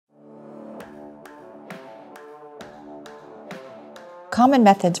Common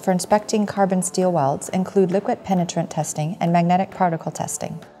methods for inspecting carbon steel welds include liquid penetrant testing and magnetic particle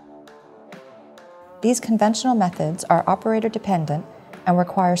testing. These conventional methods are operator-dependent and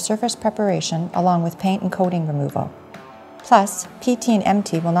require surface preparation along with paint and coating removal. Plus, PT and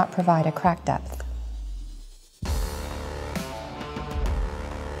MT will not provide a crack depth.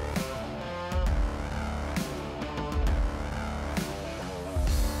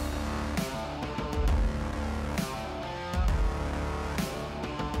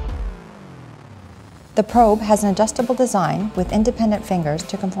 The probe has an adjustable design with independent fingers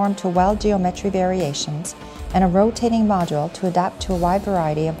to conform to weld geometry variations and a rotating module to adapt to a wide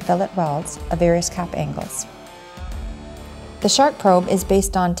variety of fillet welds of various cap angles. The Sharck probe is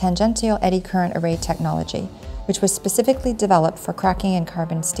based on tangential eddy current array technology, which was specifically developed for cracking in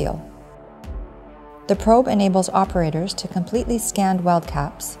carbon steel. The probe enables operators to completely scan weld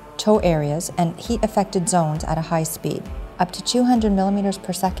caps, toe areas, and heat-affected zones at a high speed, up to 200 millimeters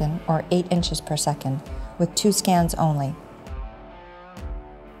per second or 8 inches per second, with 2 scans only.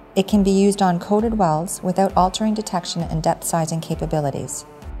 It can be used on coated welds without altering detection and depth sizing capabilities.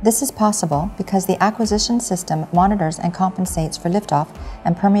 This is possible because the acquisition system monitors and compensates for liftoff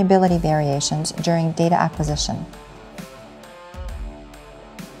and permeability variations during data acquisition.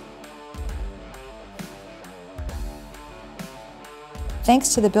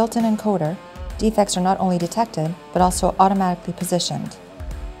 Thanks to the built-in encoder, defects are not only detected, but also automatically positioned.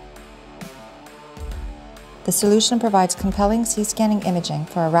 The solution provides compelling C-scanning imaging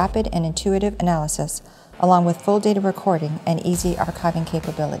for a rapid and intuitive analysis, along with full data recording and easy archiving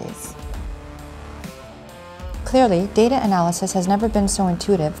capabilities. Clearly, data analysis has never been so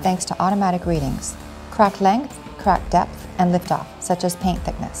intuitive thanks to automatic readings, crack length, crack depth, and liftoff, such as paint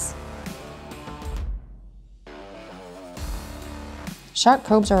thickness. Sharck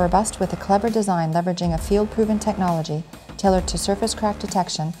probes are robust with a clever design leveraging a field-proven technology tailored to surface crack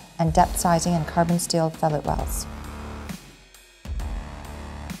detection and depth sizing in carbon steel fillet welds.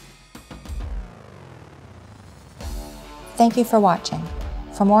 Thank you for watching.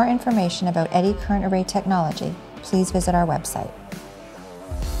 For more information about eddy current array technology, please visit our website.